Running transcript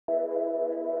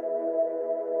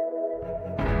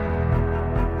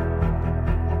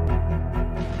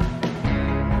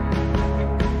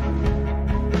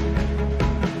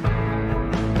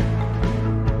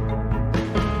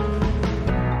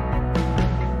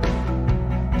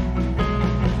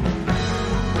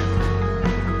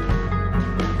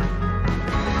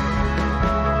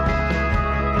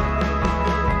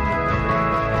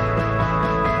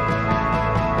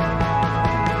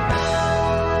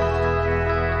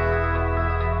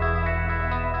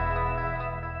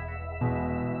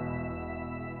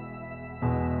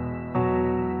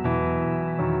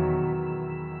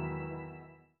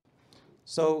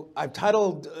So I've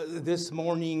titled this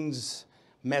morning's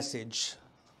message,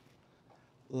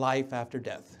 Life After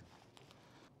Death.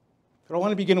 But I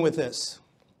want to begin with this.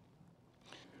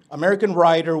 American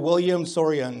writer William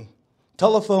Sorian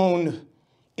telephoned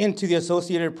into the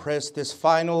Associated Press this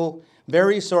final,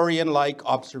 very Sorian-like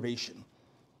observation.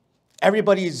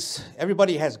 Everybody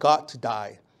has got to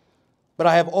die, but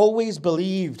I have always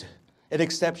believed an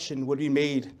exception would be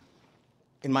made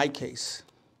in my case.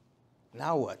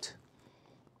 Now what?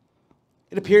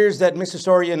 It appears that Mr.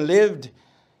 Sorian lived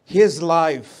his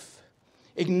life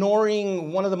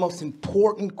ignoring one of the most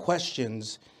important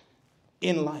questions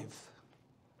in life.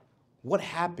 What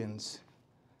happens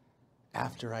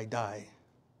after I die?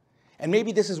 And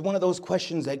maybe this is one of those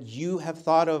questions that you have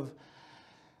thought of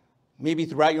maybe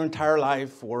throughout your entire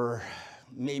life, or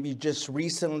maybe just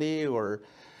recently, or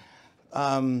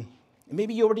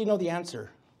maybe you already know the answer.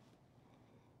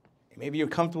 Maybe you're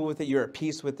comfortable with it, you're at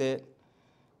peace with it.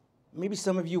 Maybe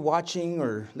some of you watching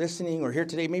or listening or here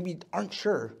today maybe aren't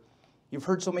sure. You've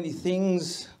heard so many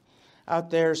things out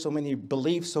there, so many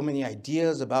beliefs, so many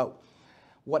ideas about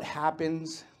what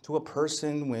happens to a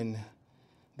person when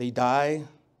they die.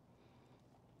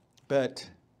 But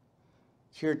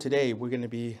here today, we're going to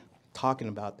be talking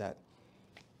about that.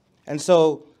 And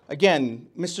so, again,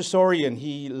 Mr. Sorian,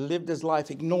 he lived his life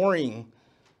ignoring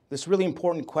this really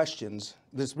important question.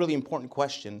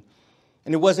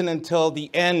 And it wasn't until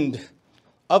the end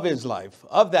of his life,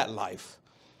 that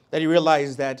he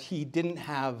realized that he didn't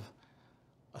have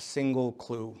a single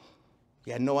clue.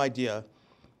 He had no idea.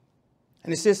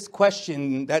 And it's this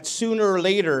question that sooner or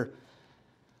later,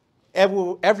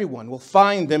 everyone will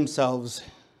find themselves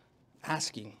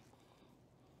asking.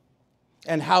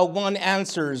 And how one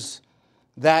answers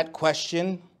that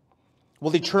question will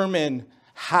determine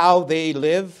how they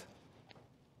live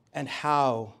and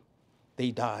how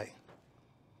they die.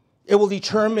 It will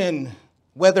determine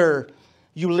whether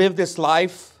you live this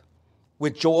life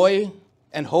with joy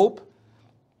and hope,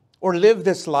 or live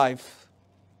this life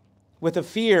with a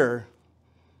fear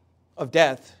of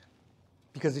death,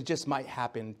 because it just might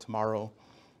happen tomorrow.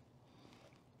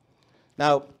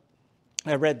 Now,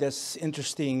 I read this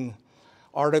interesting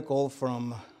article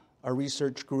from a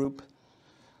research group,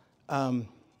 and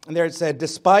there it said,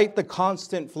 despite the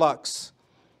constant flux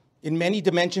in many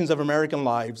dimensions of American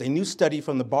lives, a new study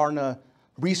from the Barna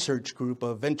Research Group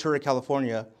of Ventura,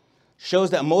 California, shows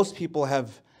that most people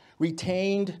have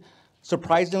retained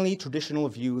surprisingly traditional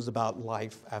views about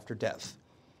life after death.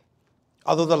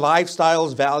 Although the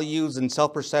lifestyles, values, and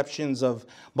self-perceptions of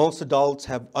most adults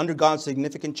have undergone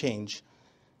significant change,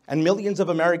 and millions of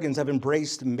Americans have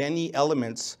embraced many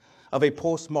elements of a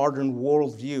postmodern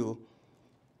worldview,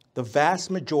 the vast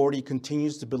majority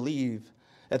continues to believe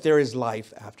that there is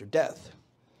life after death,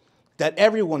 that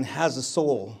everyone has a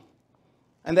soul,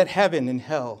 and that heaven and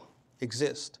hell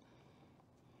exist.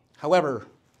 However,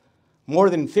 more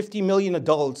than 50 million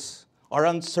adults are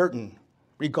uncertain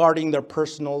regarding their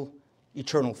personal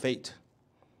eternal fate.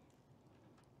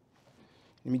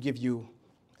 Let me give you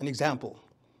an example.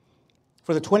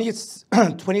 For the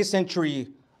 20th century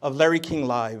of Larry King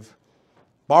Live,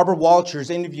 Barbara Walters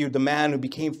interviewed the man who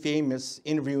became famous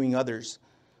interviewing others.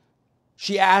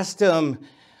 She asked him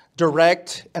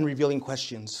direct and revealing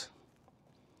questions.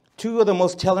 Two of the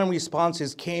most telling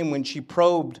responses came when she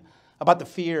probed about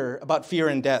fear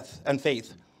and death and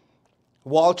faith.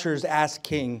 Walters asked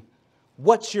King,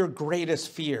 "What's your greatest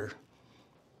fear?"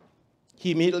 He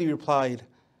immediately replied,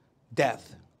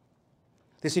 "Death."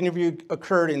 This interview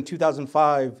occurred in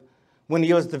 2005 when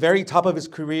he was at the very top of his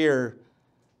career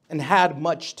and had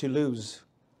much to lose.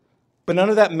 But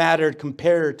none of that mattered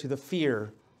compared to the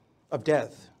fear of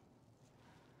death.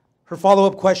 Her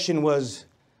follow-up question was,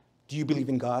 "Do you believe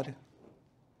in God?"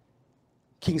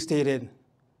 King stated,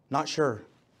 "Not sure.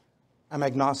 I'm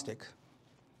agnostic."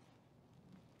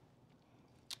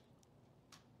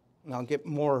 And I'll get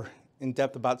more in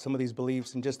depth about some of these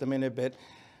beliefs in just a minute, but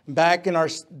back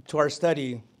to our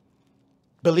study,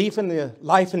 belief in the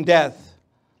life and death,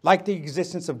 like the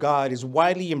existence of God, is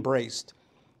widely embraced.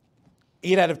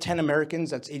 8 out of 10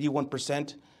 Americans, that's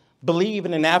 81%, believe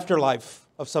in an afterlife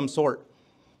of some sort.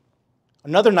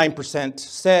 Another 9%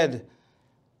 said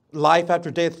life after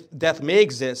death may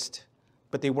exist,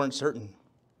 but they weren't certain.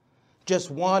 Just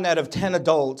 1 out of 10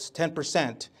 adults,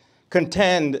 10%,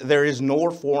 contend there is no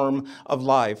form of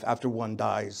life after one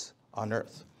dies on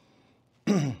earth.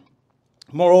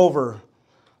 Moreover,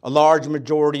 a large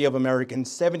majority of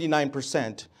Americans,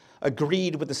 79%,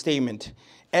 agreed with the statement,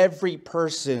 every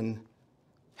person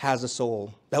has a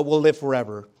soul that will live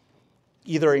forever,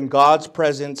 either in God's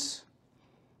presence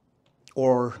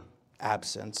or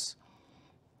absence.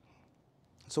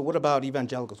 So what about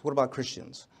evangelicals? What about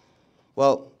Christians?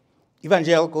 Well,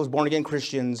 evangelicals, born-again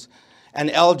Christians, and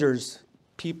elders,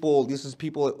 people, this is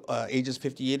people ages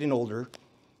 58 and older,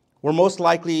 were most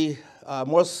likely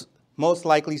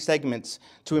segments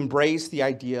to embrace the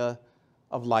idea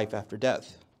of life after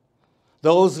death.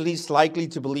 Those least likely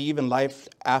to believe in life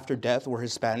after death were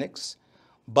Hispanics,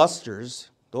 busters,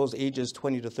 those ages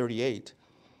 20 to 38,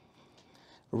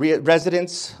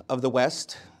 residents of the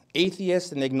West,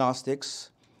 atheists and agnostics,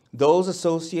 those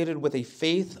associated with a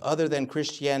faith other than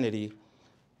Christianity,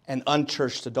 and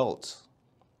unchurched adults.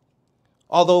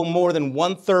 Although more than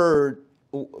one-third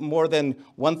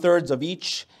of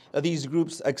each of these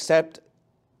groups accept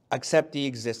the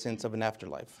existence of an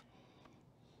afterlife.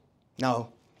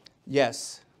 Now,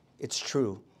 yes, it's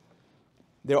true.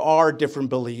 There are different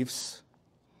beliefs.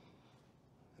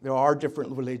 There are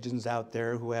different religions out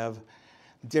there who have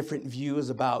different views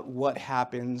about what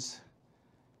happens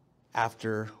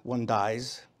after one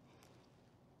dies.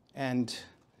 And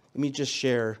let me just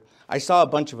share. I saw a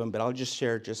bunch of them, but I'll just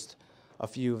share just a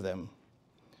few of them.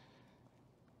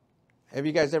 Have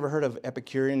you guys ever heard of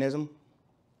Epicureanism?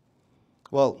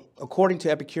 Well, according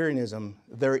to Epicureanism,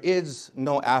 there is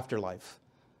no afterlife.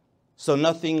 So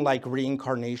nothing like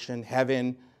reincarnation,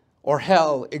 heaven, or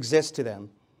hell exists to them.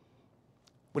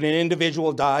 When an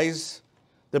individual dies,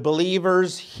 the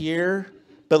believers here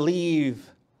believe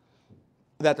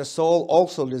that the soul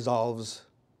also dissolves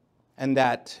and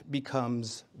that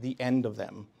becomes the end of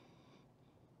them.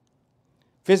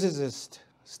 Physicist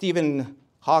Stephen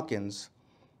Hawking,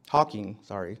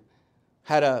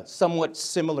 had a somewhat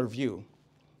similar view.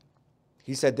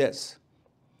 He said this: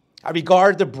 I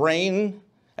regard the brain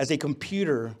as a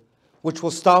computer which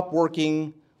will stop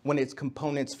working when its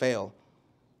components fail.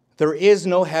 There is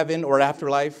no heaven or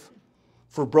afterlife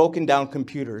for broken down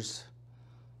computers.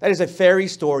 That is a fairy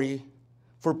story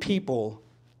for people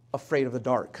afraid of the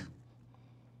dark.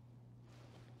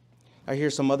 I hear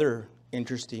some other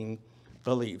interesting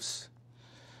beliefs.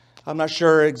 I'm not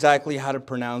sure exactly how to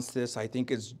pronounce this. I think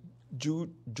it's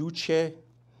Juche.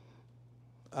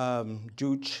 Not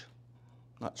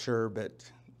sure,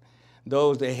 but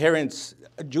those adherents,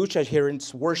 Juche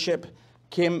adherents worship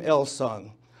Kim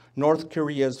Il-sung, North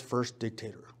Korea's first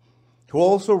dictator, who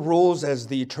also rules as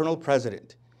the eternal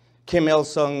president. Kim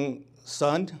Il-sung's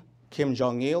son, Kim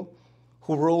Jong-il,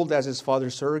 who ruled as his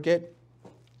father's surrogate,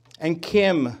 and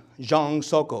Kim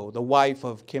Jong-soko, the wife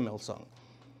of Kim Il-sung.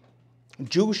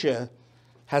 Juche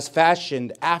has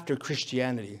fashioned after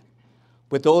Christianity,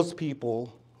 with those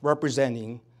people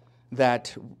representing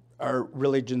that our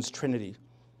religion's trinity,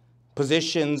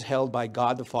 positions held by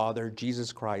God the Father,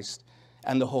 Jesus Christ,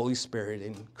 and the Holy Spirit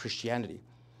in Christianity.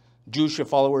 Juche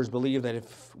followers believe that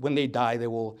when they die, they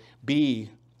will be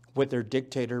with their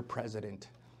dictator president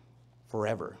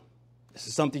forever. This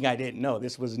is something I didn't know.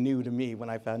 This was new to me when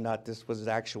I found out this was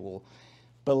actual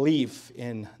belief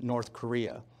in North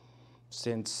Korea,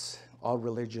 since all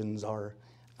religions are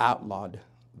outlawed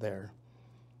there.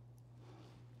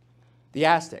 The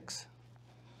Aztecs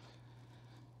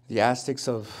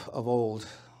of old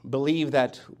believed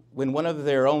that when one of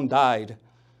their own died,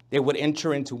 they would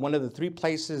enter into one of the three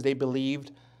places they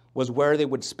believed was where they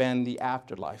would spend the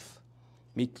afterlife: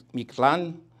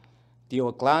 Mictlan,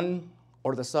 Teoctlan,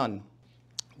 or the sun.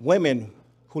 Women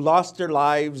who lost their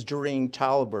lives during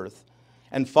childbirth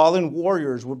and fallen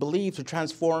warriors were believed to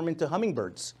transform into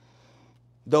hummingbirds.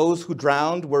 Those who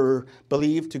drowned were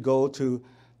believed to go to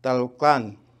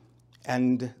Teoctlan,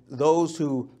 and those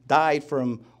who died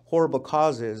from horrible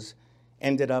causes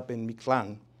ended up in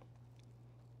Mictlan.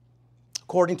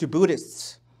 According to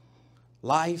Buddhists,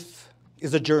 life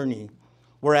is a journey,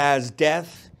 whereas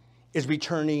death is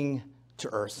returning to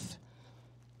earth.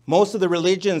 Most of the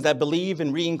religions that believe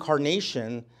in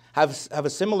reincarnation have a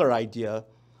similar idea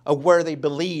of where they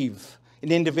believe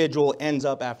an individual ends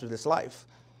up after this life,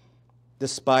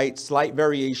 despite slight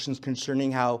variations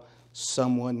concerning how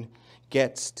someone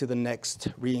gets to the next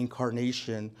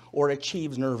reincarnation or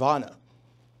achieves nirvana.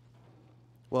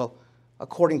 Well,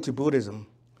 according to Buddhism,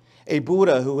 a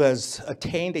Buddha who has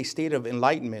attained a state of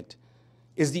enlightenment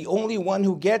is the only one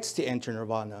who gets to enter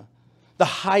nirvana, the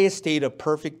highest state of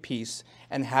perfect peace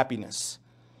and happiness,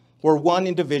 where one's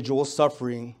individual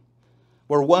suffering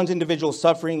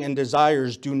and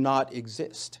desires do not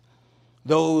exist.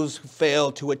 Those who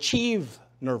fail to achieve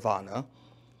nirvana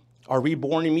are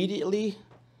reborn immediately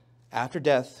after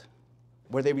death,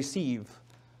 where they receive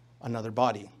another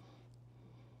body.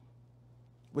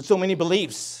 With so many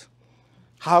beliefs,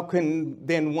 how can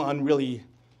then one really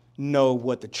know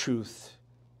what the truth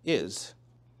is?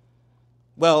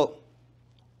 Well,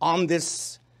 on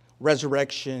this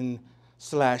resurrection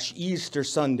Easter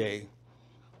Sunday,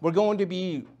 we're going to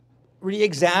be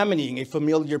re-examining a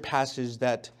familiar passage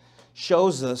that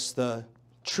shows us the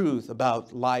truth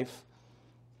about life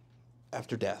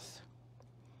after death.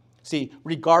 See,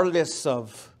 regardless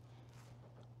of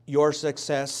your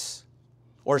success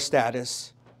or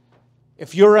status,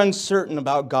 if you're uncertain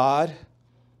about God,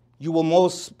 you will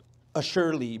most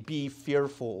assuredly be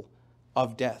fearful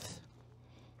of death.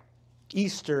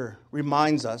 Easter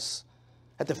reminds us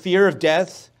that the fear of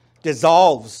death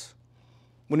dissolves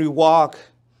when we walk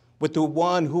with the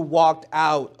one who walked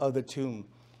out of the tomb.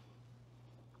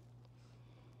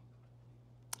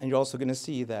 And you're also going to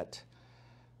see that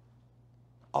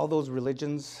all those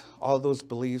religions, all those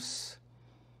beliefs,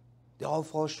 they all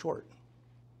fall short.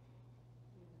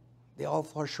 They all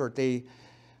fall short.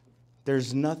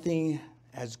 There's nothing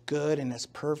as good and as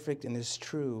perfect and as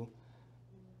true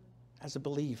as a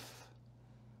belief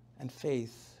and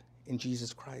faith in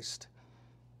Jesus Christ.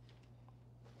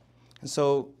 And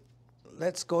so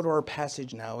let's go to our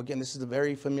passage now. Again, this is a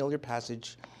very familiar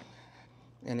passage,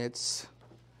 and it's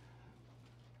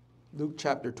Luke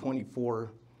chapter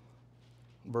 24,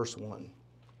 verse 1.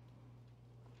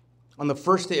 On the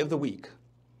first day of the week,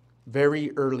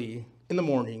 very early in the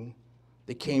morning,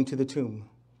 they came to the tomb,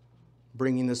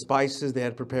 bringing the spices they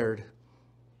had prepared.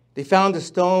 They found a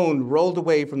stone rolled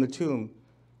away from the tomb.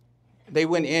 They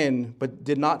went in, but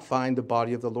did not find the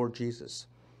body of the Lord Jesus.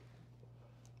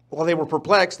 While they were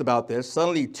perplexed about this,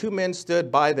 suddenly two men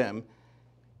stood by them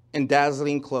in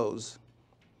dazzling clothes.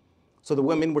 So the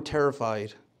women were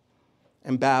terrified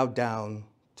and bowed down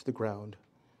to the ground.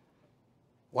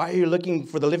 "Why are you looking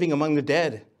for the living among the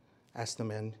dead?" asked the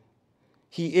men.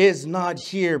 "He is not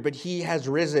here, but he has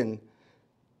risen.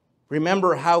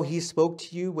 Remember how he spoke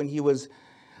to you when he was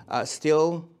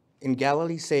still in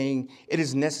Galilee, saying, 'It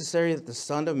is necessary that the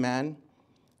Son of Man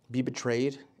be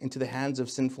betrayed into the hands of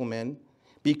sinful men,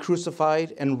 be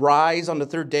crucified, and rise on the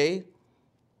third day?'"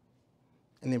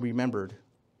 And they remembered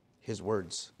his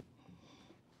words.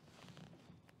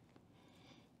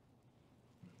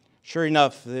 Sure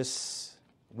enough, this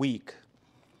week,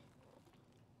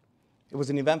 it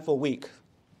was an eventful week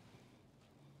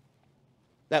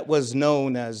that was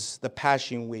known as the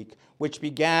Passion Week, which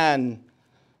began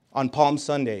on Palm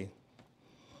Sunday.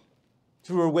 If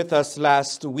you were with us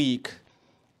last week,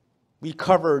 we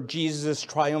covered Jesus'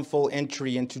 triumphal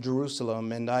entry into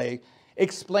Jerusalem, and I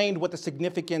explained what the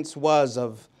significance was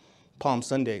of Palm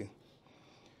Sunday.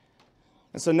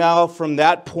 And so now from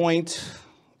that point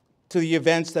to the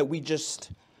events that we just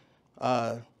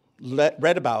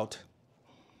read about,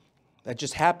 that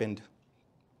just happened,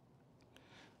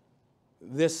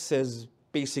 this is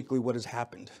basically what has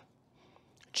happened.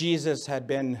 Jesus had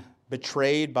been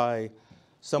betrayed by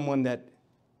someone that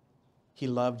he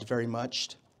loved very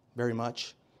much, very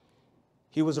much.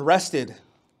 He was arrested.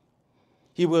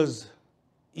 He was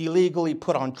illegally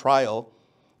put on trial.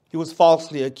 He was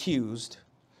falsely accused.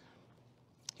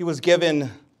 He was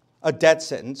given a death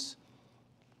sentence.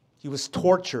 He was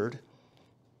tortured.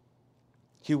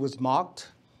 He was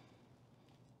mocked.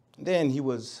 Then he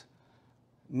was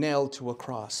nailed to a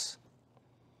cross.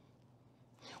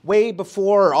 Way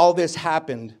before all this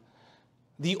happened,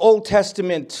 the Old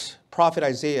Testament prophet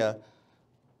Isaiah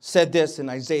said this in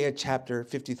Isaiah chapter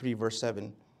 53, verse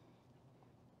 7.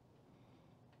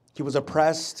 "He was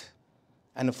oppressed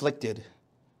and afflicted,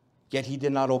 yet he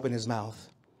did not open his mouth.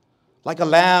 Like a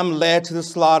lamb led to the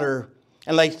slaughter,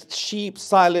 and like sheep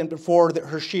silent before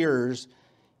her shearers,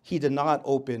 he did not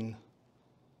open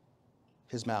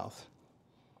his mouth."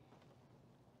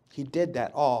 He did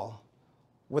that all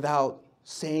without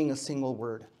saying a single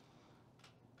word,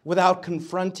 without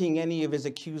confronting any of his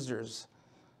accusers,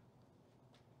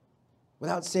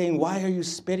 without saying, "Why are you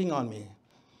spitting on me?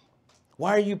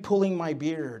 Why are you pulling my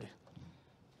beard?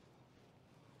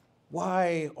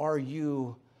 Why are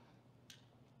you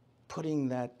putting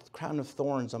that crown of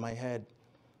thorns on my head?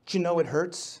 Do you know it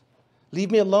hurts?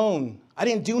 Leave me alone. I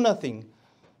didn't do nothing."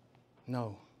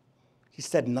 No, he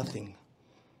said nothing.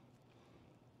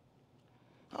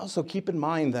 Also, keep in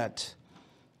mind that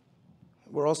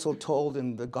we're also told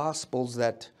in the Gospels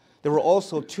that there were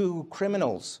also two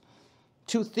criminals,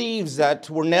 two thieves that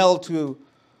were nailed to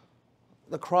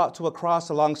a cross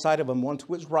alongside of him, one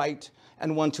to his right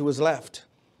and one to his left.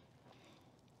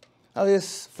 Now,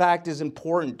 this fact is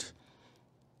important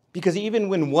because even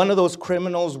when one of those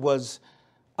criminals was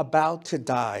about to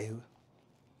die,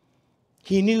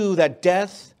 he knew that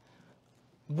death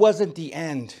wasn't the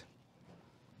end.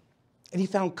 And he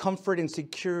found comfort and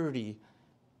security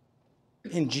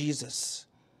in Jesus.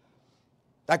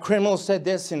 That criminal said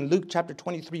this in Luke chapter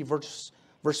 23, verse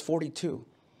 42.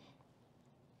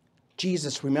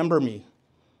 Jesus, remember me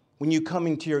when you come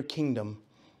into your kingdom.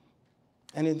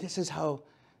 And then this is how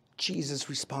Jesus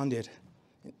responded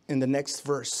in the next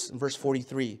verse, verse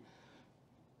 43.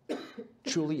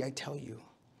 Truly I tell you,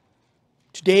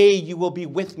 today you will be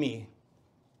with me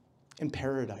in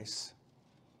paradise.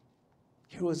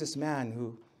 Here was this man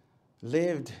who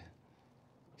lived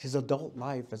his adult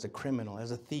life as a criminal, as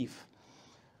a thief.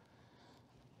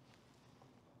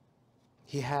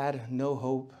 He had no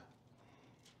hope.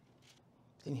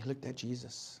 Then he looked at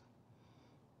Jesus.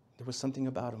 There was something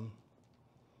about him.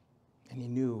 And he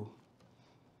knew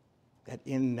that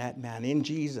in that man, in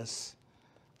Jesus,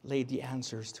 laid the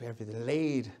answers to everything,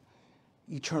 laid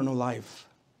eternal life.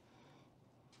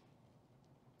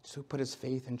 So he put his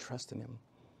faith and trust in him.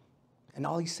 And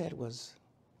all he said was,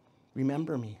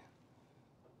 remember me.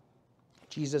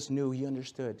 Jesus knew, he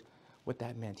understood what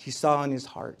that meant. He saw in his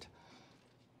heart.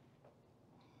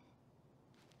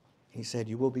 He said,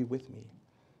 you will be with me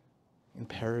in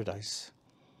paradise.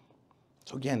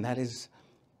 So again, that is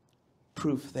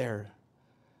proof there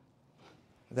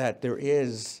that there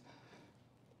is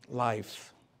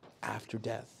life after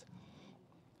death.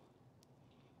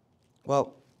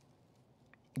 Well,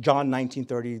 John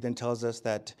 19:30 then tells us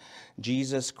that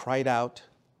Jesus cried out,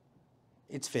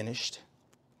 it's finished.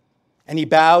 And he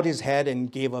bowed his head and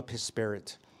gave up his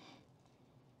spirit.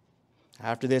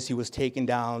 After this, he was taken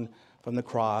down from the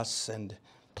cross and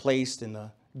placed in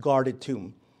a guarded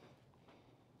tomb.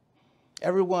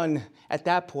 Everyone at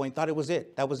that point thought it was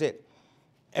it. That was it.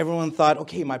 Everyone thought,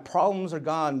 okay, my problems are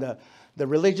gone. The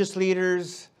religious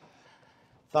leaders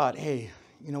thought, hey,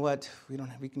 you know what?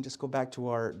 We can just go back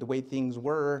to the way things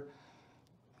were.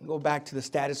 Go back to the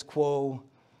status quo.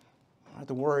 Don't have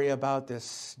to worry about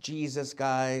this Jesus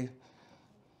guy.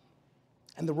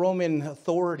 And the Roman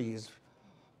authorities,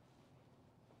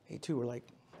 they too were like,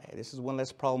 hey, this is one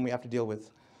less problem we have to deal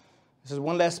with. This is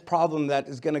one less problem that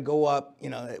is going to go up,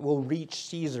 it will reach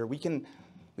Caesar. We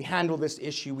handle this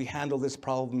issue, we handle this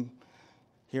problem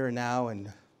here and now,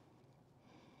 and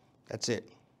that's it.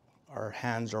 Our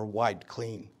hands are wiped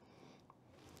clean.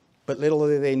 But little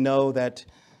did they know that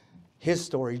his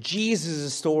story,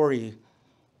 Jesus' story,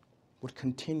 would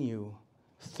continue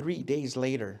 3 days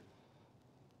later,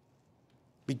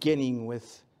 beginning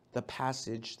with the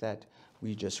passage that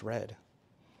we just read.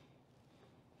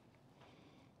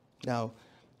 Now,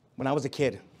 when I was a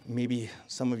kid, maybe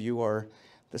some of you are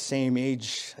the same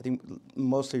age. I think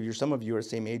some of you are the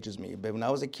same age as me. But when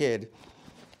I was a kid,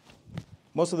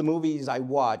 most of the movies I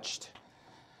watched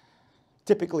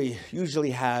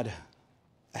usually had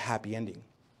a happy ending.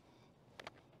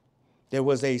 There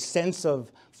was a sense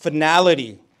of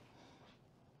finality.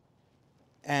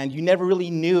 And you never really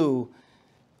knew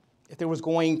if there was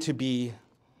going to be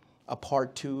a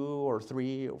part 2 or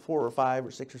 3 or 4 or 5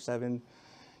 or 6 or 7.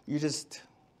 You just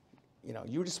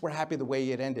were happy the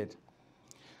way it ended.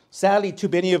 Sadly, too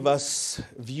many of us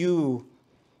view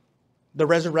the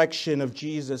resurrection of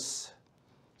Jesus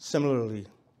similarly,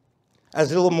 as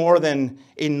little more than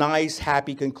a nice,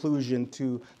 happy conclusion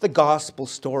to the gospel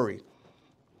story.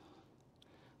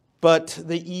 But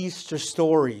the Easter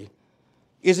story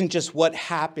isn't just what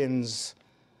happens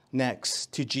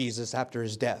next to Jesus after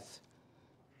his death.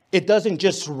 It doesn't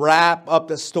just wrap up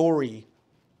the story,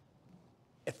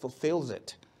 it fulfills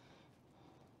it.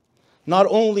 Not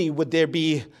only would there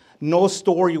be no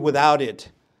story without it,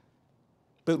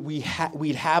 but we'd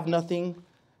have nothing,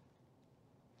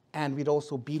 and we'd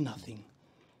also be nothing.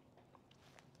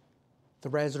 The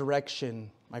resurrection,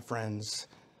 my friends,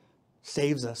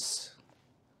 saves us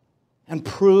and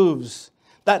proves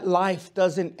that life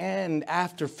doesn't end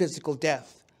after physical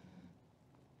death.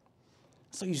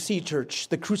 So you see, church,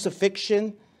 the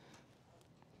crucifixion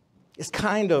is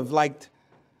kind of like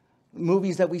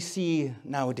movies that we see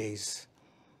nowadays,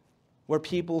 where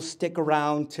people stick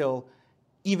around till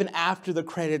even after the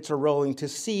credits are rolling to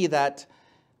see that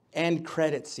end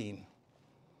credit scene.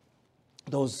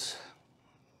 Those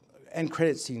end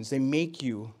credit scenes,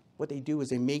 what they do is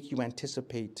they make you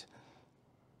anticipate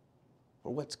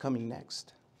for what's coming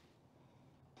next.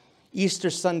 Easter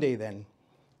Sunday, then,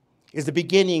 is the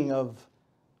beginning of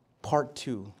part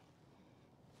 2.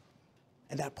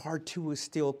 And that part 2 is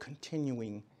still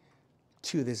continuing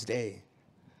to this day.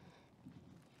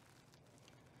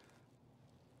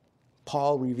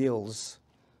 Paul reveals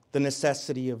the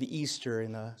necessity of Easter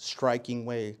in a striking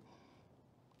way.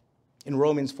 In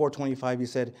Romans 4:25, he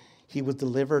said, he was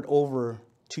delivered over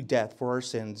to death for our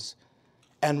sins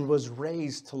and was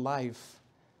raised to life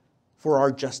for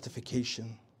our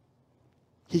justification.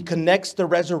 He connects the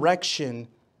resurrection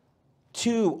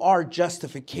to our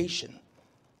justification.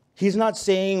 He's not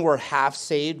saying we're half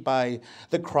saved by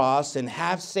the cross and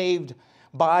half saved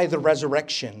by the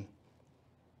resurrection.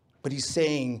 But he's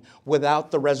saying without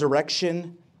the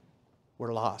resurrection,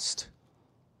 we're lost.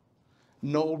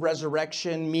 No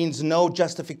resurrection means no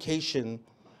justification.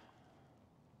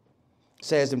 It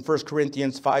says in 1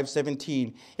 Corinthians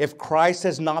 5:17, if Christ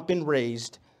has not been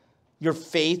raised, your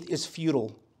faith is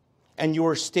futile, and you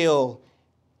are still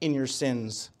in your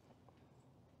sins.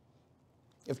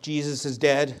 If Jesus is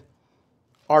dead,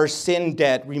 our sin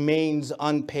debt remains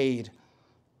unpaid,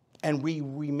 and we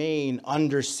remain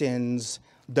under sin's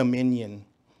dominion.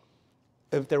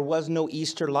 If there was no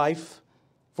Easter life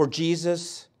for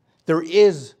Jesus, there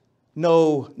is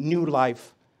no new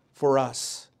life for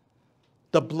us.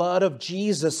 The blood of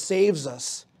Jesus saves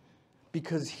us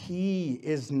because he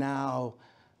is now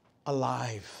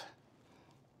alive.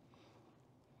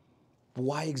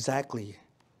 Why exactly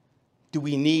do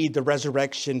we need the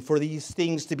resurrection for these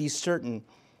things to be certain?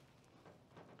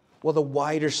 Well, the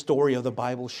wider story of the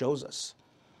Bible shows us.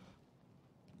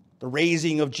 The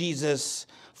raising of Jesus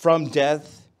from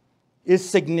death is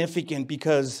significant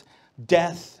because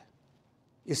death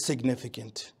is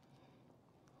significant.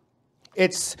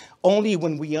 It's only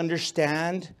when we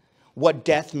understand what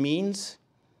death means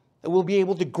that we'll be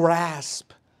able to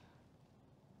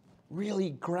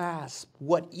really grasp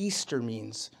what Easter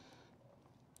means.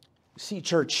 See,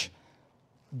 church,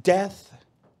 death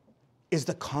is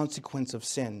the consequence of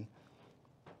sin.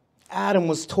 Adam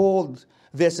was told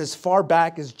this as far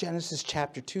back as Genesis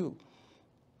chapter 2.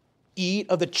 Eat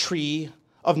of the tree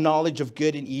of knowledge of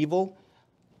good and evil,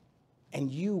 and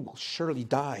you will surely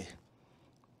die.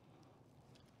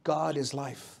 God is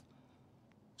life.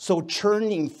 So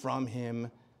turning from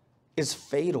him is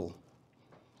fatal.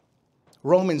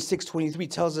 Romans 6:23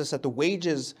 tells us that the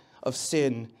wages of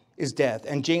sin is death.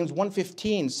 And James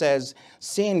 1:15 says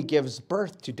sin gives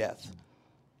birth to death.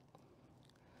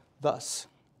 Thus,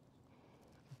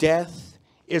 death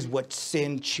is what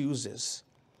sin chooses,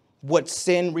 what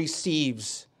sin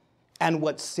receives, and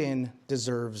what sin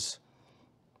deserves.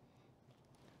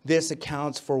 This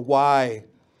accounts for why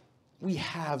we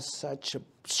have such a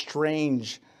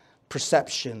strange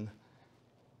perception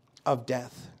of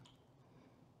death.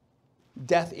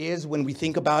 Death is, when we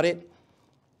think about it,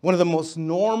 one of the most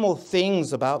normal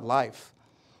things about life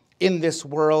in this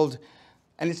world.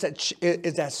 And it's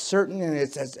as certain and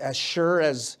it's as sure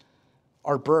as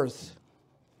our birth.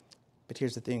 But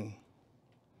here's the thing.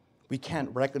 We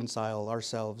can't reconcile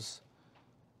ourselves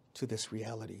to this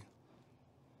reality.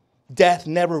 Death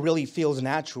never really feels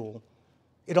natural.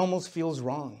 It almost feels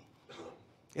wrong.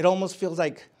 It almost feels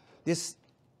like this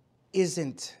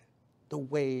isn't the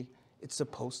way it's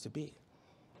supposed to be.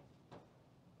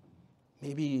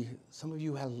 Maybe some of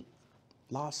you have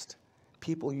lost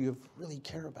people you really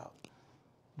care about,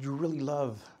 you really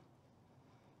love.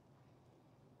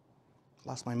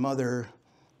 Lost my mother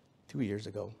 2 years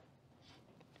ago.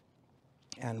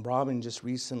 And Robin just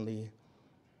recently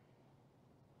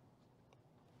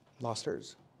lost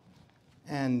hers.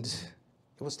 And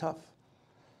it was tough.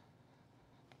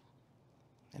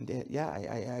 And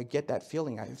I get that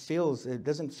feeling. It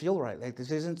doesn't feel right. Like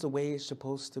this isn't the way it's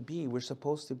supposed to be. We're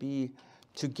supposed to be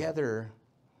together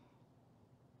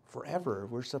forever.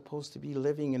 We're supposed to be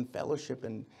living in fellowship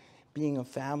and being a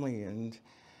family, and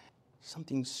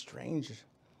something strange,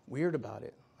 weird about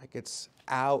it. Like it's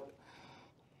out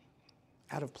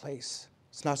of place.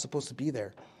 It's not supposed to be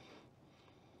there.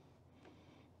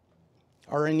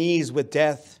 Our unease with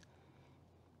death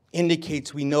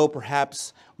indicates we know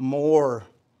perhaps more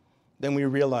than we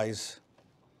realize.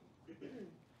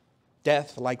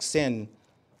 Death, like sin,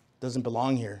 doesn't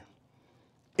belong here.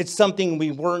 It's something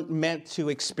we weren't meant to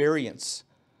experience.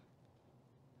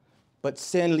 But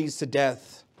sin leads to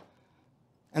death.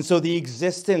 And so the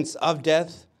existence of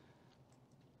death,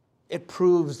 it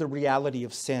proves the reality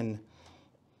of sin.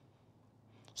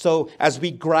 So as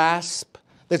we grasp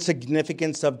the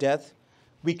significance of death,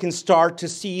 we can start to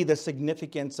see the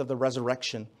significance of the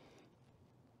resurrection.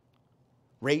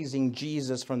 Raising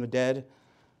Jesus from the dead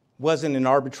wasn't an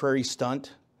arbitrary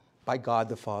stunt by God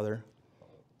the Father.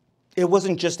 It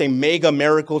wasn't just a mega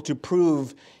miracle to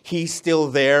prove he's still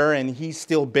there and he's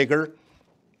still bigger,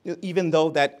 even though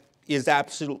that is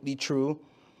absolutely true.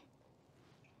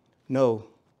 No,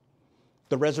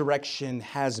 the resurrection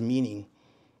has meaning.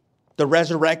 The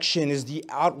resurrection is the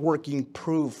outworking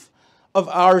proof of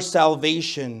our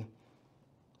salvation,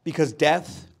 because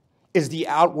death is the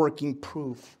outworking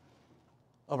proof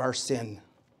of our sin.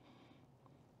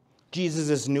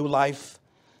 Jesus' new life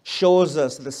shows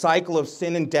us that the cycle of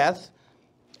sin and death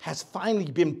has finally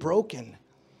been broken.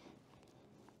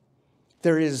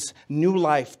 There is new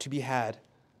life to be had.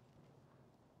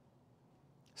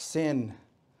 Sin,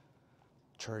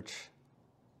 church,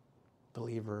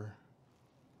 believer,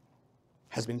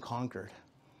 has been conquered.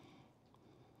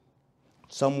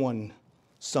 Someone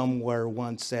somewhere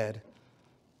once said,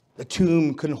 the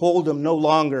tomb can hold him no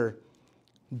longer.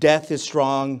 Death is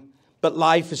strong, but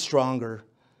life is stronger.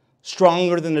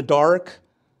 Stronger than the dark,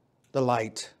 the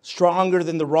light. Stronger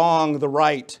than the wrong, the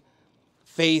right.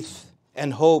 Faith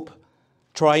and hope,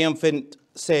 triumphant,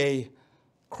 say,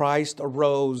 Christ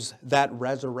arose that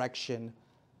resurrection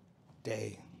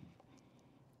day.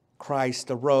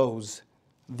 Christ arose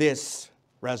this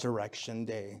resurrection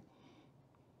day.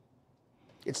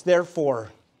 It's therefore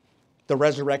the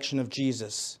resurrection of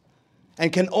Jesus,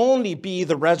 and can only be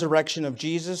the resurrection of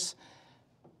Jesus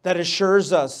that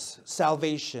assures us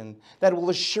salvation, that will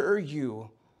assure you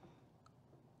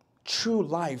true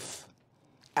life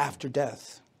after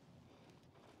death.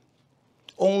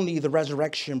 Only the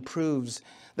resurrection proves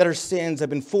that our sins have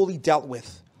been fully dealt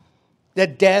with,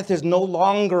 that death is no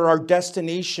longer our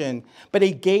destination, but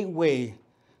a gateway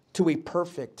to a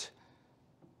perfect,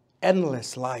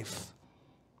 endless life.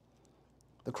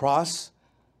 The cross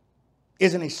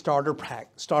isn't a starter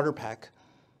pack.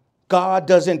 God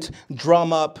doesn't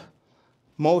drum up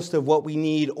most of what we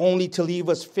need only to leave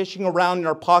us fishing around in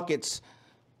our pockets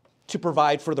to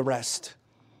provide for the rest.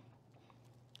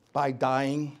 By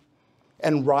dying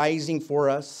and rising for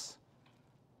us,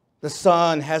 the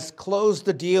Son has closed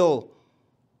the deal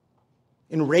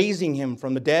in raising him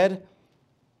from the dead.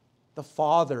 The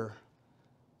Father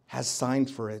has signed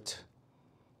for it.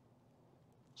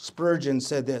 Spurgeon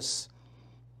said this,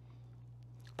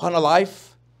 upon a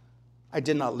life, I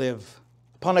did not live.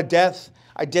 Upon a death,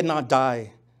 I did not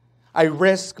die. I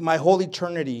risk my whole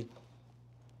eternity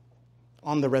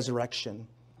on the resurrection.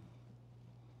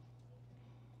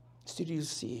 So do you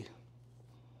see?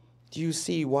 Do you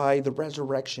see why the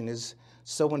resurrection is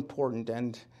so important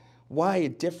and why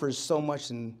it differs so much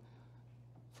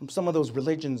from some of those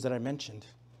religions that I mentioned?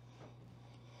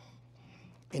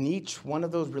 In each one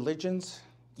of those religions,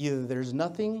 either there's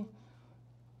nothing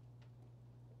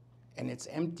and it's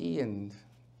empty and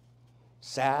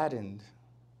sad and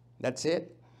that's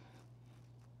it.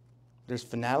 There's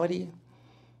finality.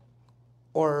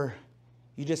 Or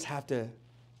you just have to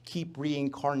keep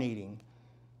reincarnating.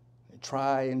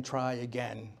 Try and try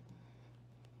again.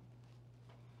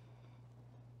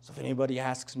 So if anybody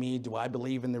asks me, do I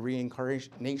believe in the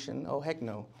reincarnation? Oh, heck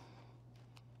no.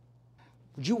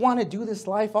 Would you want to do this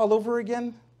life all over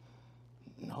again?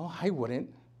 No, I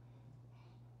wouldn't.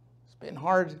 It's been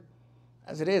hard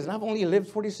as it is. And I've only lived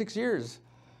 46 years.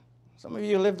 Some of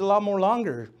you lived a lot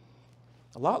longer.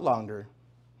 No.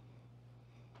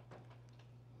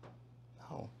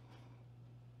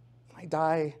 When I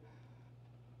die,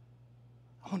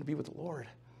 I want to be with the Lord.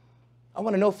 I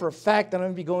want to know for a fact that I'm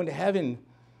going to be going to heaven.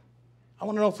 I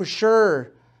want to know for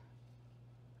sure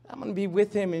I'm going to be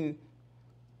with him and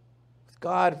with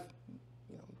God,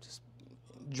 just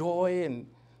joy and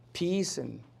peace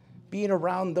and being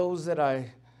around those that I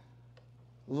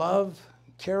love,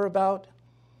 care about.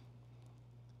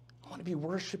 I want to be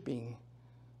worshiping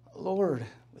the Lord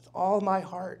with all my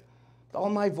heart, with all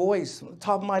my voice, on the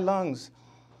top of my lungs.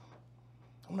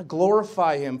 I want to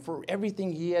glorify him for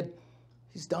everything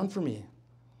he's done for me.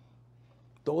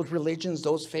 Those religions,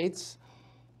 those faiths,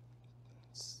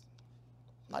 it's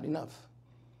not enough.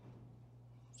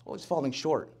 It's always falling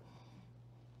short.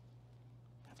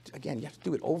 Again, you have to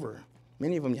do it over.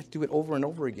 Many of them, you have to do it over and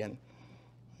over again.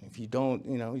 If you don't,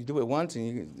 you do it once and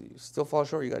you still fall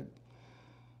short,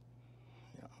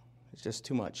 it's just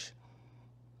too much.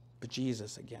 But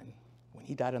Jesus, again, when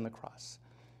he died on the cross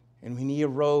and when he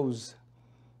arose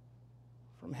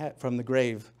from the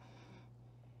grave,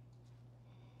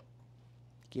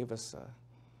 gave us a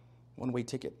one-way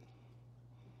ticket.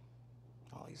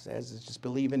 All he says is just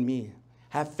believe in me,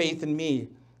 have faith in me,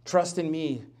 trust in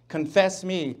me, confess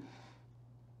me.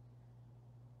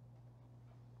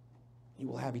 You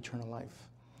will have eternal life.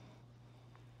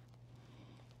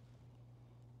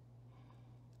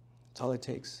 That's all it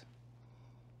takes.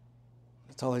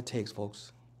 That's all it takes,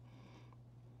 folks.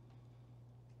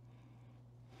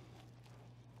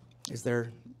 Is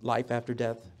there life after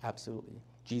death? Absolutely.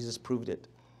 Jesus proved it.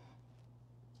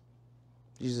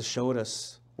 Jesus showed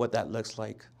us what that looks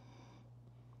like.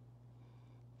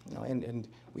 And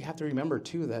we have to remember,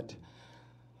 too, that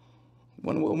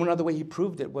one other way he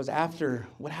proved it was after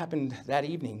what happened that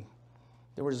evening.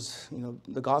 There was,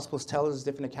 the Gospels tell us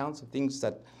different accounts of things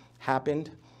that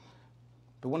happened.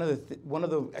 But one of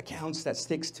the accounts that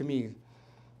sticks to me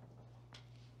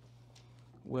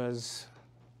was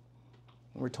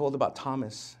We're told about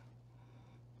Thomas.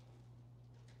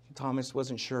 Thomas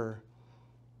wasn't sure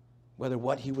whether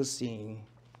what he was seeing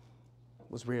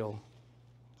was real.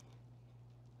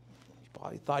 He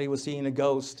probably thought he was seeing a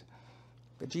ghost.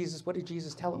 But Jesus, what did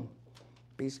Jesus tell him?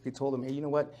 Basically told him, hey, you know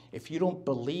what? If you don't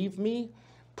believe me,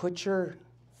 put your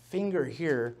finger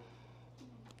here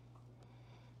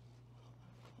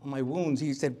on my wounds.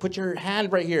 He said, put your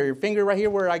hand right here, your finger right here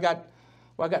where I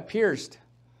got pierced.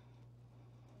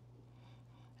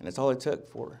 And that's all it took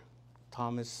for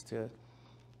Thomas to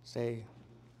say,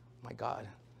 my God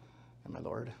and my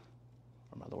Lord,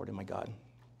 or my Lord and my God.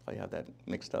 I have that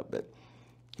mixed up, but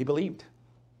he believed.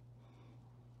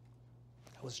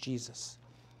 That was Jesus.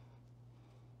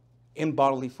 In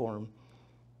bodily form,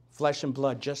 flesh and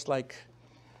blood, just like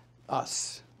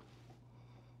us.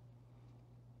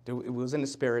 It wasn't a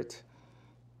spirit.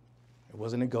 It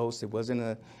wasn't a ghost. It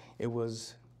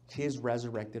was his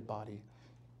resurrected body.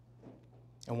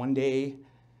 And one day,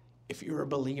 if you're a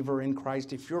believer in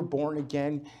Christ, if you're born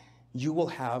again, you will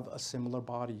have a similar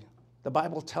body. The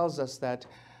Bible tells us that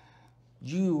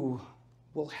you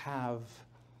will have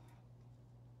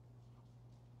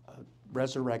a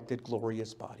resurrected,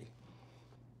 glorious body.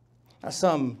 Now,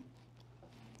 some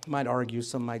might argue,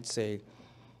 some might say,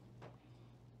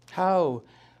 how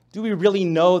do we really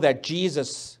know that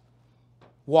Jesus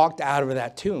walked out of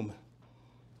that tomb?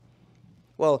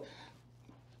 Well,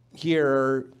 here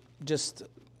are just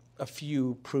a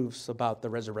few proofs about the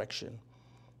resurrection.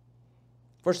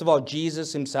 First of all,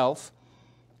 Jesus himself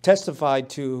testified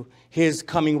to his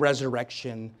coming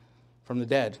resurrection from the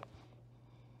dead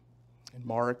in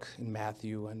Mark, in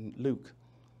Matthew, and Luke.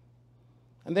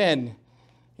 And then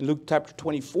in Luke chapter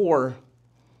 24,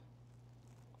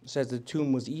 it says the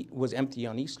tomb was empty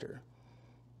on Easter.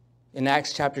 In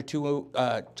Acts chapter 2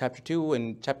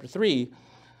 and chapter 3,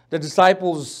 the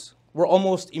disciples were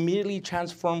almost immediately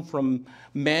transformed from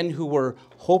men who were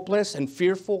hopeless and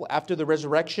fearful after the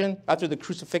resurrection, after the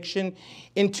crucifixion,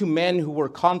 into men who were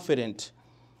confident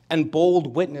and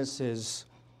bold witnesses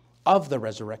of the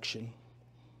resurrection.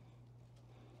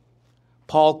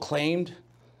 Paul claimed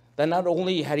that not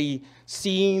only had he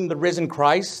seen the risen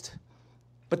Christ,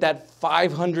 but that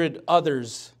 500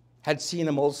 others had seen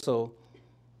him also,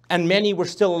 and many were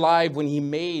still alive when he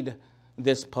made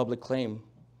this public claim.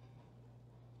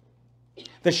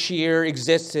 The sheer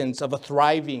existence of a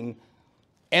thriving,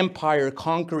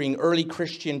 empire-conquering early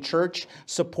Christian church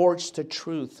supports the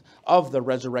truth of the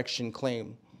resurrection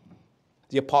claim.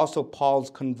 The Apostle Paul's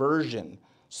conversion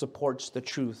supports the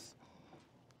truth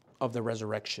of the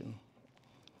resurrection.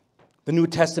 The New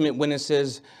Testament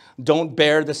witnesses don't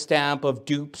bear the stamp of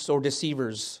dupes or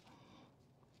deceivers.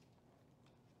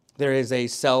 There is a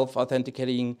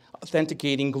self-authenticating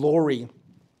glory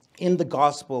in the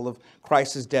gospel of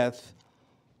Christ's death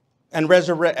and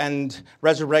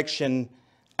resurrection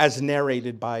as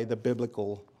narrated by the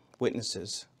biblical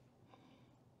witnesses.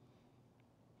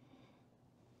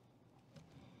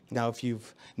 Now, if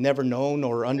you've never known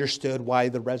or understood why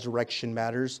the resurrection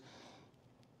matters,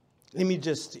 let me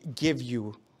just give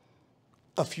you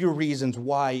a few reasons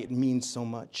why it means so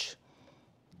much.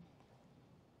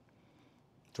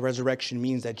 The resurrection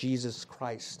means that Jesus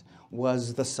Christ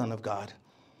was the Son of God.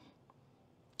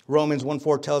 Romans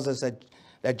 1:4 tells us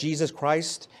that Jesus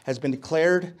Christ has been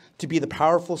declared to be the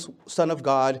powerful Son of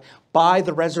God by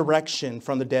the resurrection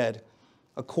from the dead,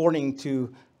 according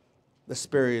to the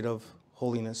Spirit of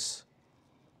holiness.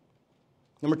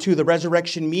 Number 2, the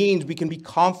resurrection means we can be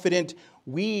confident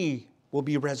we will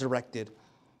be resurrected.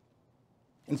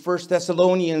 In 1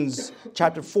 Thessalonians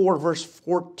chapter 4, verse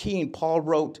 14, Paul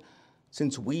wrote,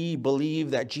 "Since we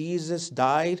believe that Jesus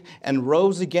died and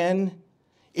rose again,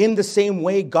 in the same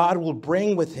way God will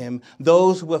bring with him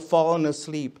those who have fallen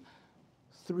asleep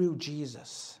through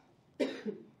Jesus."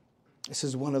 This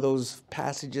is one of those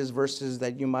verses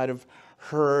that you might have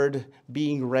heard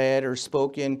being read or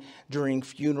spoken during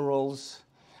funerals,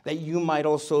 that you might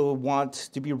also want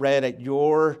to be read at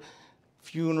your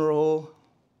funeral.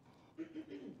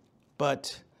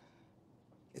 But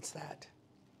it's that.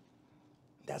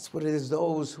 That's what it is,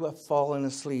 those who have fallen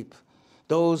asleep.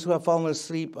 Those who have fallen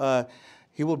asleep,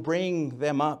 he will bring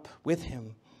them up with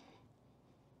him.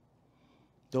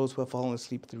 Those who have fallen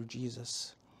asleep through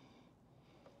Jesus.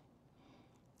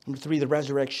 Number 3, the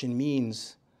resurrection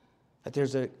means that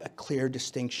there's a clear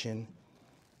distinction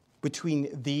between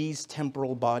these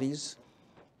temporal bodies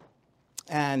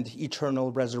and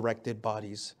eternal resurrected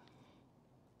bodies.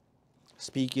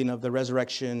 Speaking of the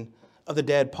resurrection of the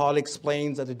dead, Paul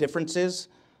explains that the difference is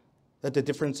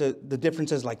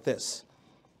like this.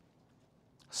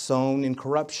 Sown in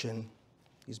corruption,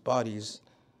 these bodies,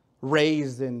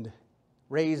 raised in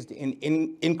raised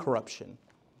in incorruption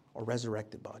or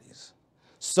resurrected bodies.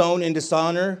 Sown in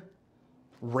dishonor,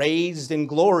 raised in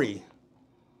glory.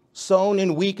 Sown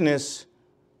in weakness,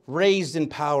 raised in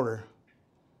power.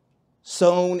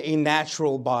 Sown a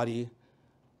natural body,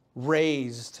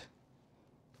 raised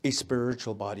a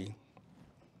spiritual body.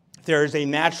 There is a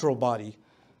natural body.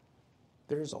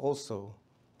 There is also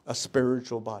a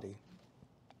spiritual body.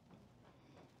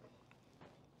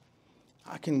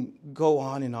 I can go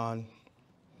on and on,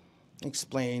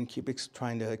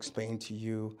 trying to explain to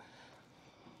you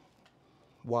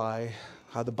why,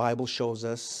 how the Bible shows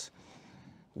us,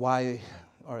 why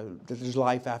there's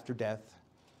life after death.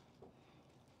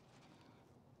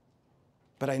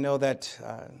 But I know that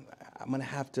I'm going to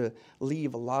have to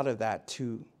leave a lot of that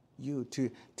to you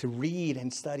to read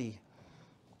and study.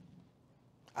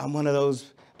 I'm one of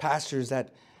those pastors that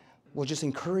will just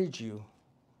encourage you.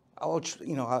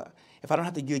 If I don't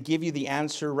have to give you the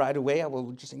answer right away, I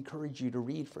will just encourage you to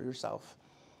read for yourself.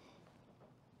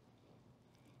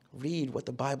 Read what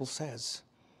the Bible says.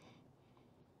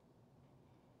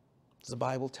 Does the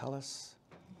Bible tell us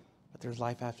that there's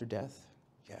life after death?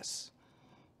 Yes.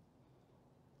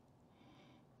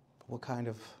 But what kind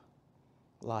of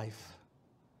life?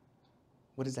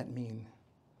 What does that mean?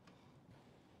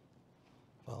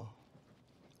 Well,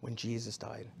 when Jesus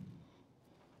died,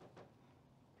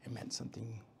 it meant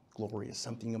something glorious,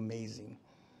 something amazing,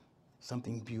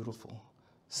 something beautiful,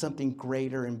 something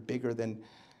greater and bigger than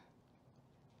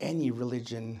any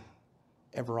religion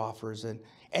ever offers, and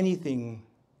anything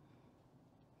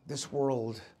this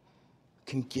world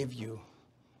can give you.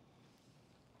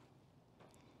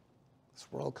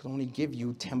 This world can only give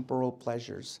you temporal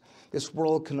pleasures. This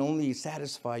world can only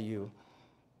satisfy you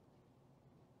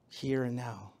here and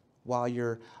now while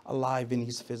you're alive in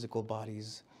these physical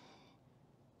bodies.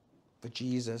 But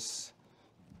Jesus,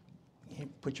 you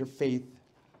put your faith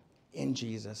in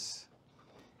Jesus,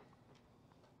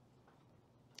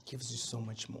 gives you so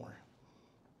much more.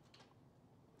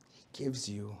 He gives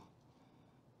you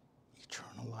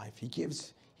eternal life. He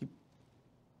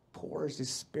pours his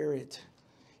Spirit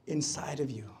inside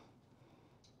of you.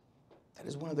 That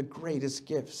is one of the greatest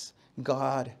gifts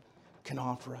God can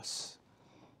offer us.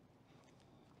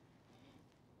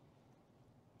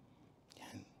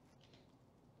 And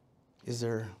is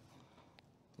there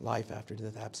life after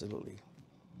death? Absolutely.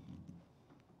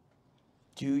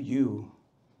 Do you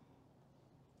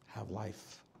have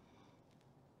life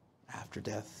after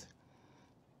death?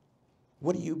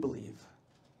 What do you believe?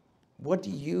 What do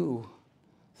you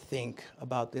think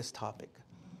about this topic?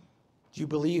 Do you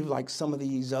believe like some of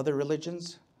these other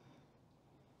religions?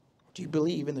 Do you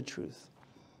believe in the truth?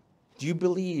 Do you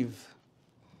believe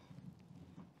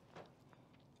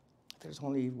there's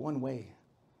only one way,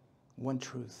 one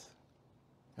truth,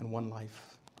 and one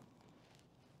life?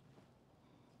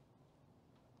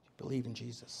 Do you believe in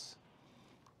Jesus?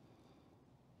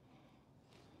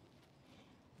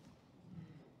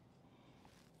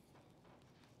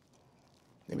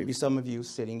 There may be some of you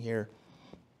sitting here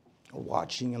or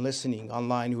watching and listening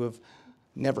online who have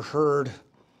never heard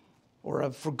or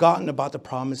have forgotten about the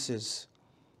promises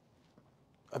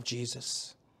of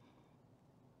Jesus.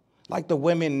 Like the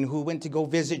women who went to go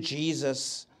visit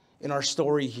Jesus in our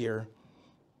story here.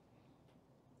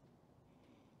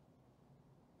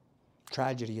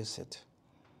 Tragedy is it.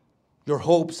 Your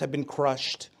hopes have been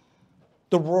crushed.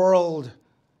 The world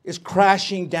is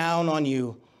crashing down on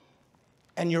you.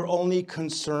 And your only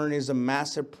concern is a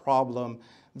massive problem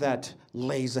that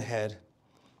lays ahead.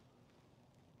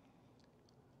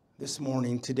 This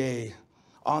morning, today,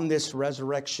 on this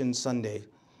Resurrection Sunday,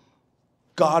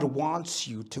 God wants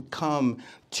you to come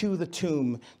to the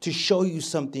tomb to show you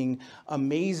something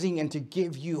amazing and to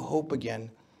give you hope again.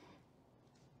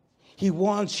 He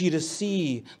wants you to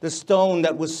see the stone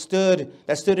that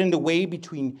stood in the way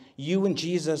between you and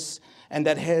Jesus, and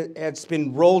that has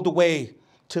been rolled away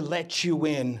to let you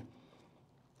in,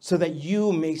 so that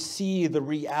you may see the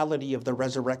reality of the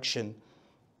resurrection.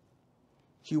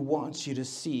 He wants you to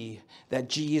see that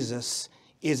Jesus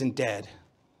isn't dead,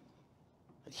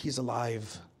 that he's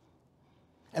alive.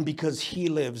 And because he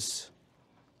lives,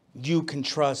 you can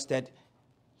trust that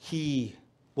he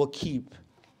will keep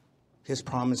his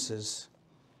promises.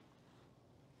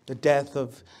 The death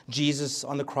of Jesus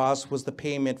on the cross was the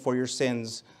payment for your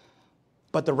sins,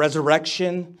 but the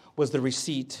resurrection was the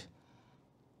receipt,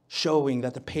 showing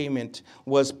that the payment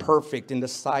was perfect in the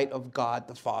sight of God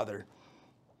the Father.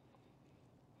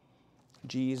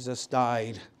 Jesus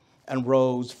died and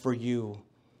rose for you.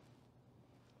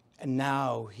 And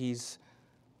now he's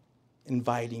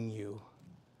inviting you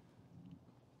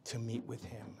to meet with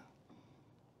him.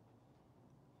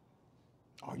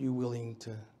 Are you willing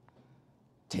to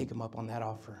take him up on that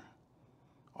offer?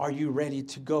 Are you ready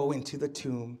to go into the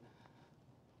tomb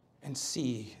and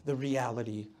see the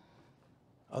reality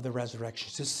of the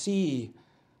resurrection? To see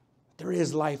there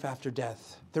is life after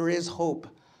death. There is hope.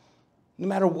 No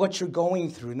matter what you're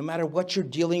going through, no matter what you're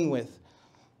dealing with,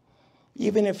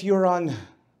 even if you're on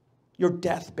your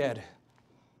deathbed,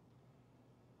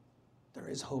 there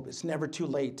is hope. It's never too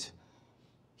late.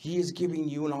 He is giving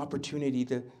you an opportunity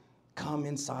to come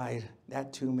inside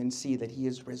that tomb and see that he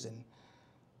is risen.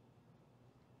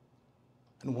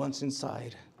 And once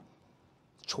inside,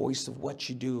 the choice of what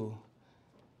you do,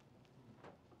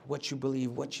 what you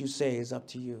believe, what you say is up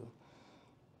to you.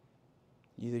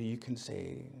 Either you can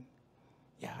say,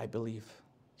 yeah, I believe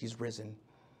he's risen.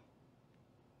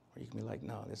 Or you can be like,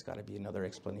 no, there's got to be another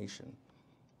explanation.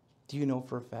 Do you know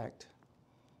for a fact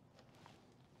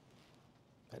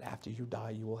that after you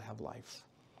die, you will have life?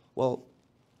 Well,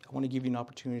 I want to give you an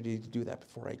opportunity to do that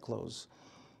before I close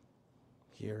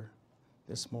here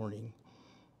this morning.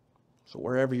 So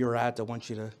wherever you're at, I want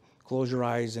you to close your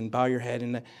eyes and bow your head.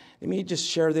 And let me just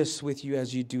share this with you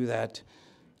as you do that.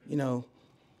 You know,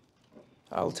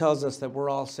 the Bible tells us that we're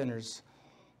all sinners.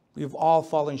 We've all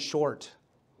fallen short.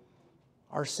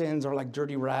 Our sins are like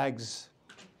dirty rags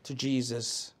to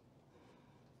Jesus.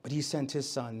 But he sent his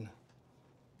son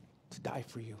to die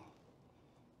for you.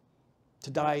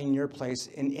 To die in your place.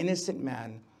 An innocent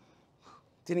man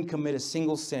didn't commit a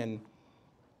single sin.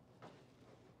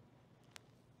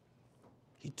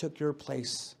 He took your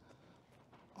place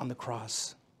on the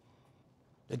cross.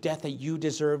 The death that you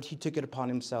deserved, he took it upon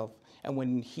himself. And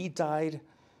when he died,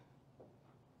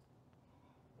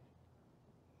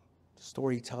 the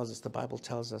story tells us, the Bible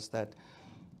tells us that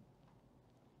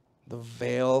the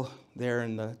veil there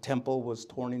in the temple was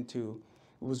torn in two.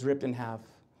 It was ripped in half.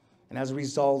 And as a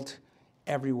result,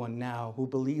 everyone now who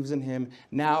believes in him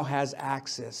now has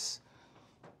access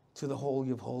to the Holy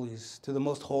of Holies, to the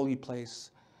most holy place.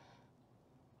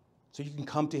 So you can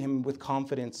come to him with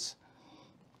confidence.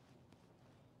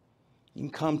 You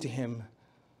can come to him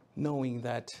knowing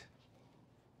that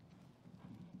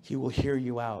he will hear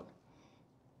you out.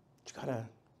 You got to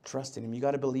trust in him. You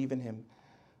got to believe in him.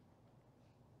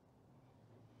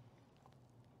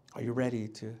 Are you ready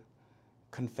to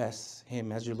confess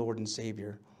him as your Lord and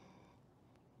Savior?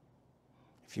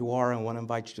 If you are, I want to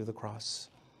invite you to the cross.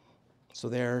 So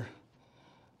there,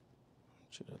 you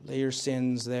should lay your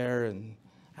sins there and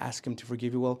ask him to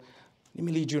forgive you. Well, let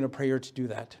me lead you in a prayer to do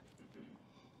that.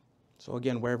 So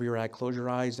again, wherever you're at, close your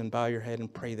eyes and bow your head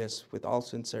and pray this with all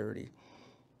sincerity.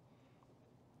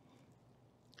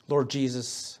 Lord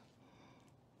Jesus,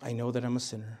 I know that I'm a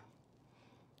sinner,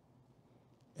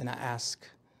 and I ask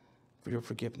for your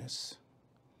forgiveness.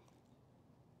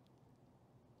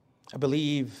 I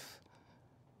believe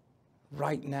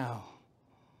right now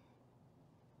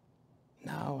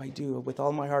I do, with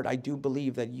all my heart, I do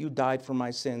believe that you died for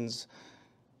my sins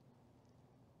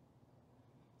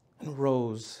and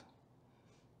rose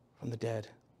from the dead.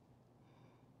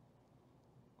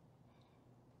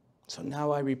 So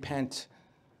now I repent.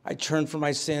 I turn from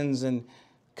my sins and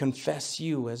confess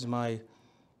you as my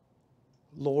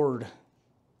Lord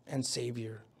and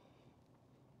Savior.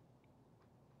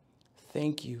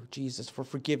 Thank you, Jesus, for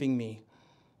forgiving me.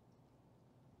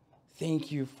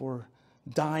 Thank you for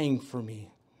dying for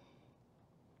me.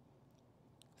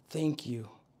 Thank you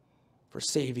for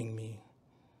saving me.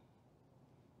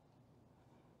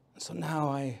 So now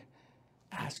I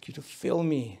ask you to fill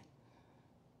me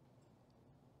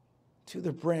to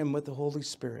the brim with the Holy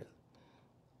Spirit,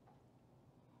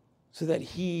 so that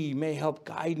he may help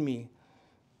guide me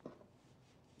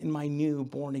in my new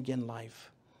born-again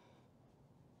life.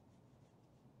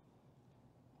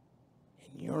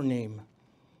 In your name,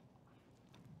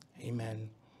 amen.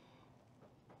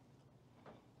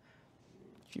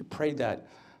 If you prayed that,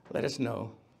 let us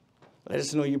know. Let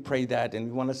us know you prayed that, and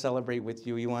we want to celebrate with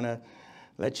you. We want to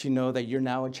let you know that you're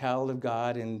now a child of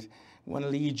God, and we want to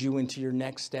lead you into your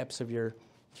next steps of your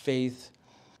faith.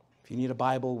 If you need a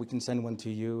Bible, we can send one to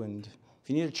you. And if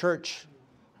you need a church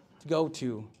to go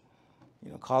to,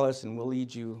 call us and we'll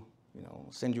lead you,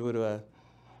 send you to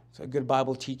a good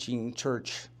Bible teaching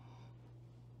church.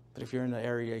 But if you're in the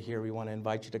area here, we want to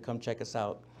invite you to come check us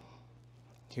out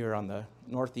here on the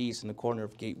northeast in the corner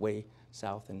of Gateway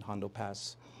South and Hondo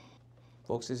Pass.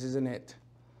 Folks, this isn't it.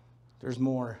 There's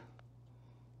more.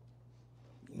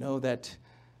 You know that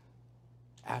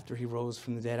after he rose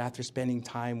from the dead, after spending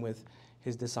time with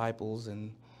his disciples,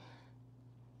 and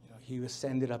he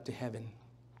ascended up to heaven.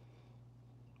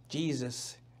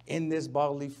 Jesus, in this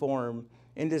bodily form,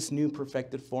 in this new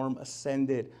perfected form,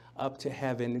 ascended up to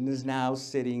heaven and is now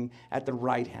sitting at the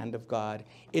right hand of God,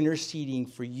 interceding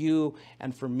for you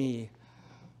and for me.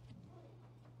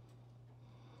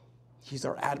 He's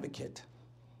our advocate.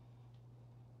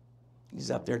 He's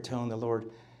up there telling the Lord,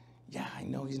 yeah, I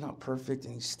know he's not perfect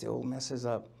and he still messes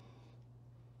up,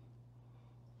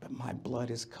 but my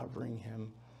blood is covering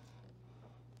him.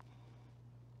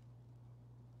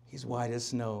 He's white as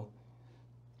snow.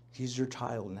 He's your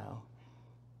child now.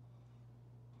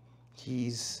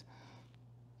 He's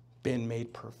been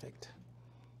made perfect,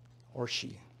 or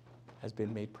she has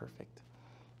been made perfect.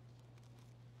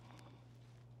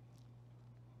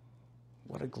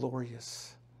 What a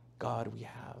glorious God we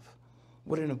have.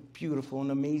 What a beautiful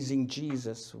and amazing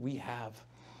Jesus we have.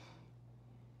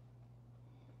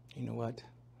 You know what?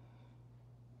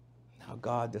 Now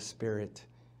God, the Spirit,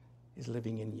 is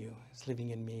living in you, is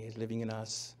living in me, is living in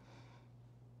us.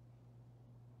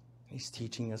 He's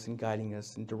teaching us and guiding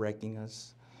us and directing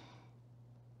us,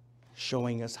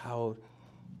 showing us how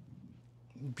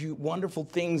wonderful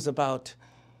things about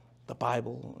the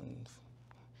Bible, and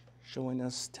showing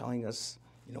us, telling us,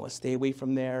 you know what, stay away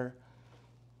from there.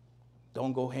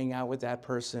 Don't go hang out with that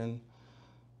person.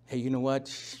 Hey, you know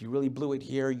what? You really blew it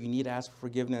here. You need to ask for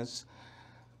forgiveness.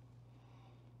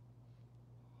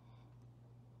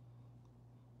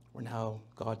 We're now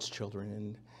God's children,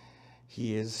 and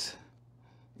He is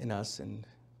in us, and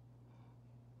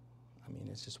I mean,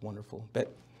 it's just wonderful.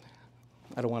 But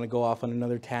I don't want to go off on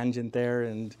another tangent there,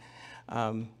 and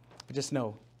but just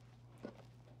know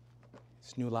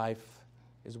this new life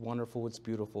is wonderful. It's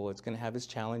beautiful. It's going to have its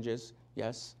challenges,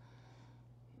 yes.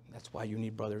 That's why you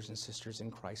need brothers and sisters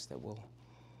in Christ that will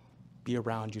be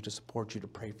around you, to support you, to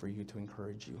pray for you, to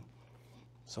encourage you.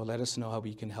 So let us know how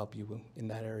we can help you in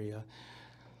that area.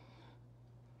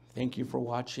 Thank you for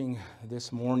watching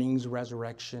this morning's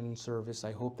resurrection service.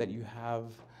 I hope that you have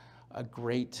a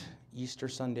great Easter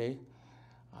Sunday.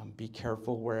 Be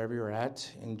careful wherever you're at.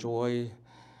 Enjoy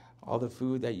all the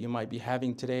food that you might be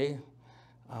having today.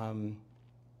 And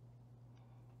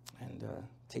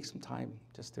take some time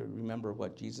just to remember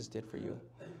what Jesus did for you.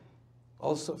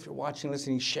 Also, if you're watching,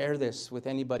 listening, share this with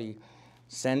anybody.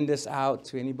 Send this out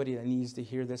to anybody that needs to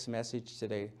hear this message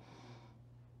today.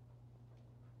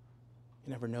 You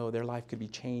never know, their life could be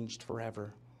changed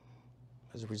forever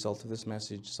as a result of this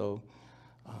message. So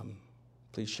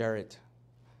please share it.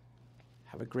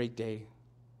 Have a great day.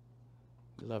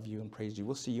 We love you and praise you.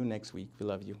 We'll see you next week. We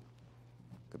love you.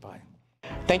 Goodbye.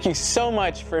 Thank you so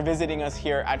much for visiting us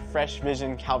here at Fresh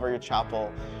Vision Calvary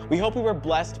Chapel. We hope we were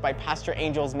blessed by Pastor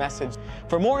Angel's message.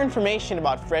 For more information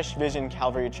about Fresh Vision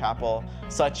Calvary Chapel,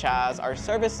 such as our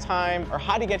service time or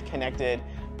how to get connected,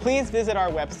 please visit our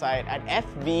website at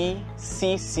fvccelp.com.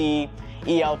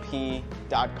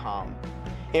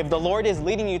 If the Lord is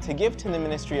leading you to give to the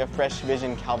ministry of Fresh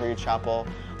Vision Calvary Chapel,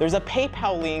 there's a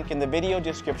PayPal link in the video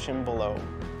description below.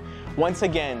 Once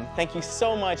again, thank you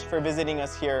so much for visiting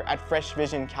us here at Fresh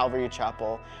Vision Calvary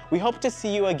Chapel. We hope to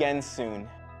see you again soon.